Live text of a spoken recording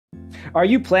Are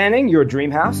you planning your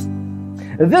dream house?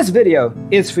 This video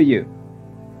is for you.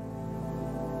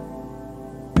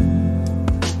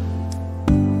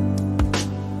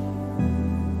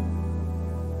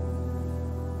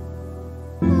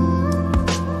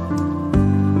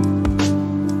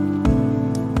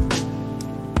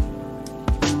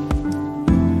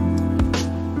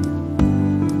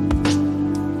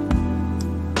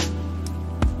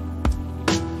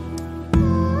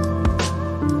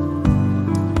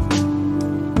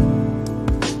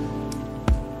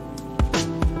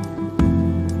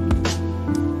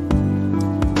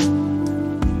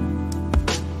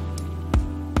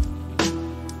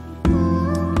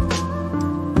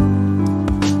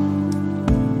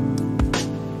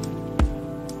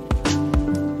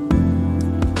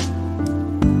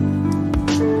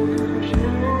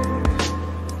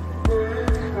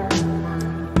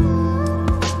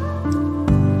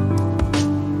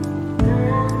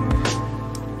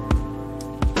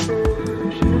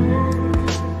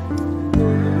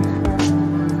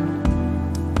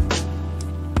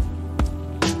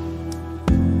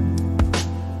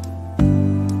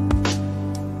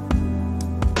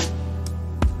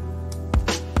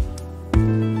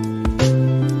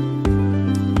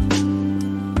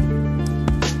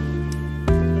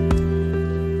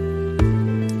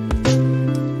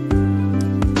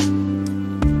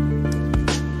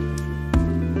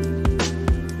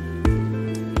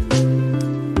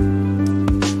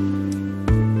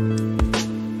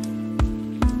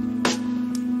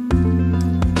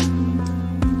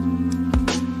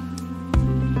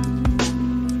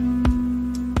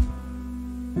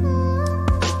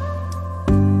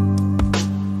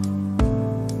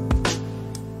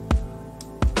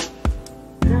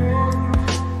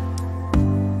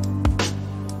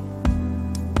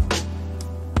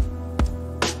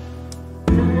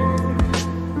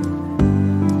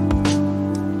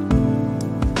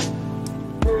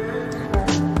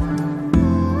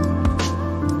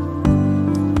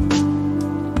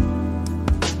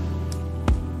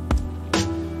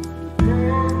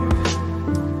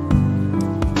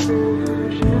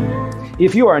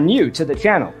 If you are new to the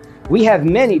channel, we have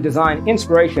many design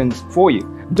inspirations for you.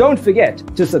 Don't forget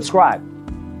to subscribe.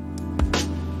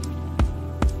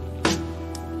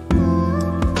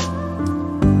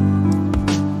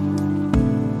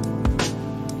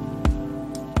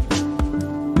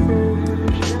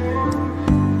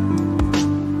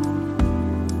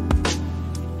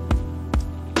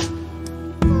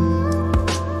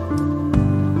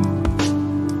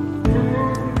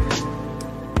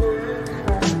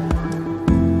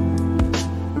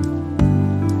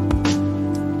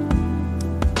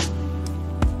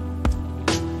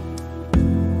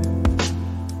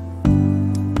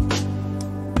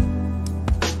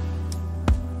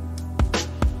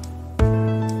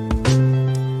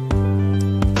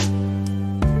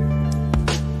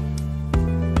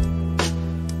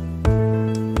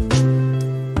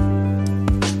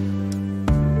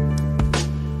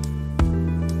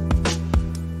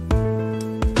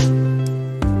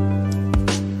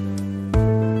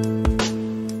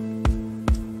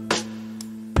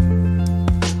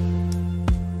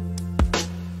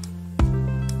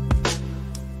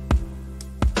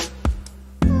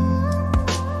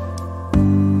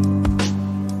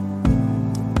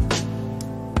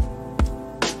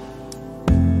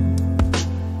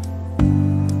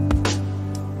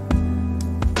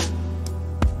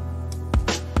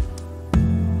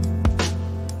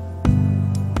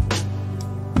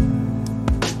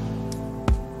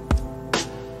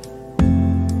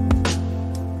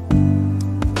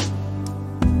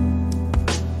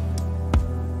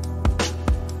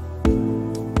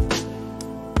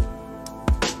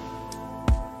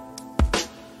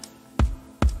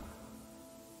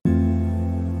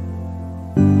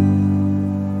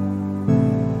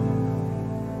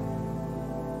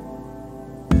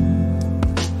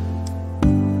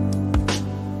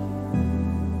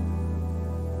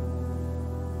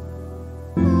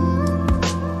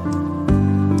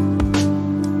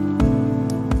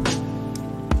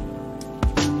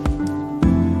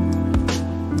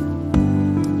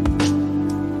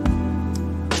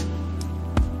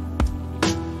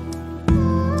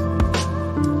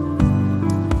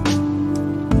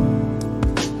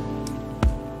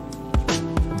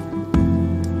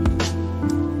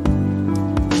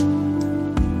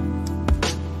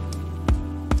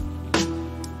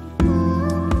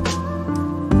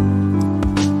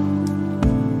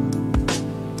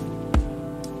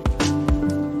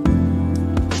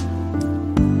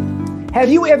 Have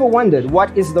you ever wondered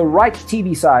what is the right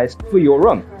TV size for your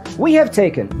room? We have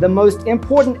taken the most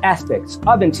important aspects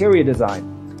of interior design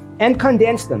and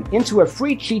condense them into a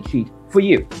free cheat sheet for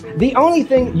you. The only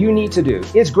thing you need to do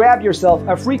is grab yourself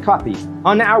a free copy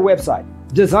on our website,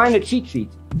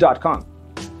 designercheatsheet.com.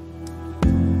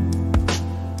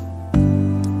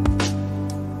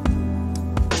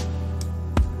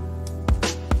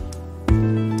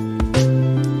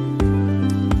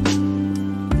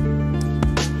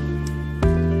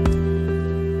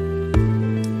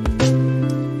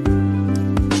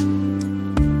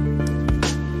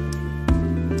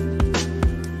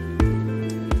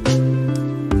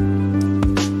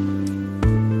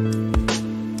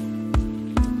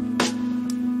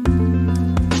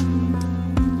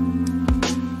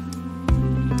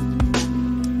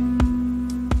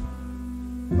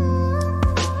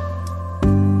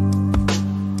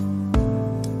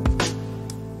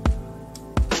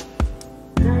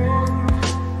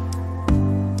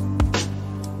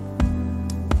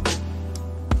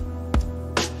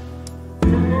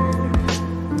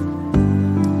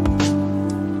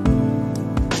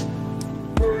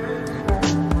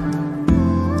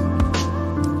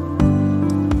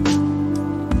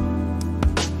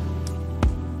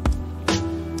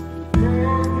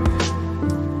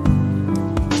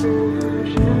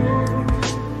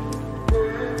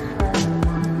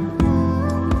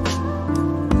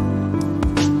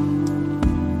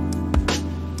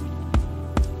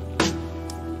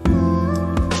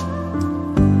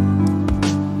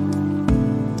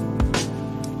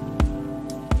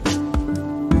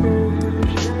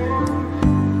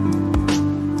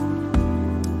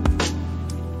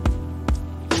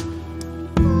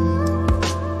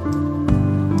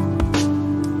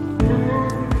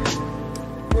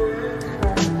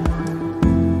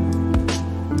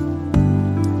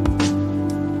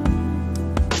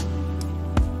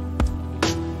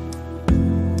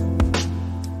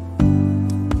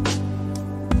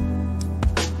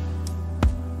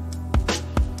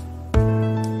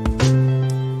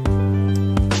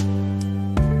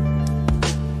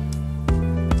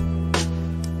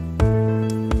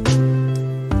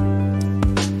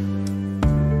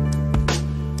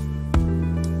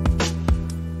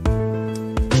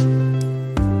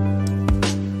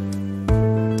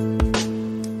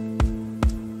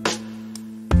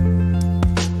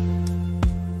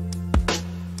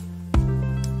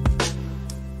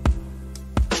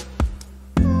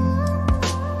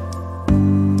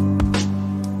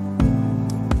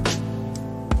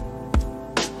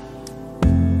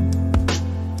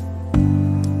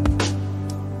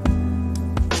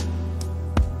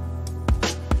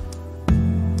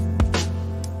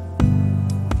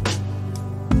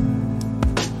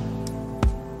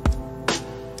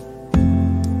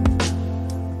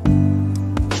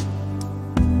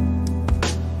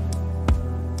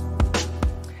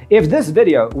 If this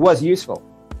video was useful,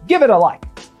 give it a like.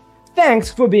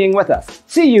 Thanks for being with us.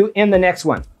 See you in the next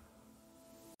one.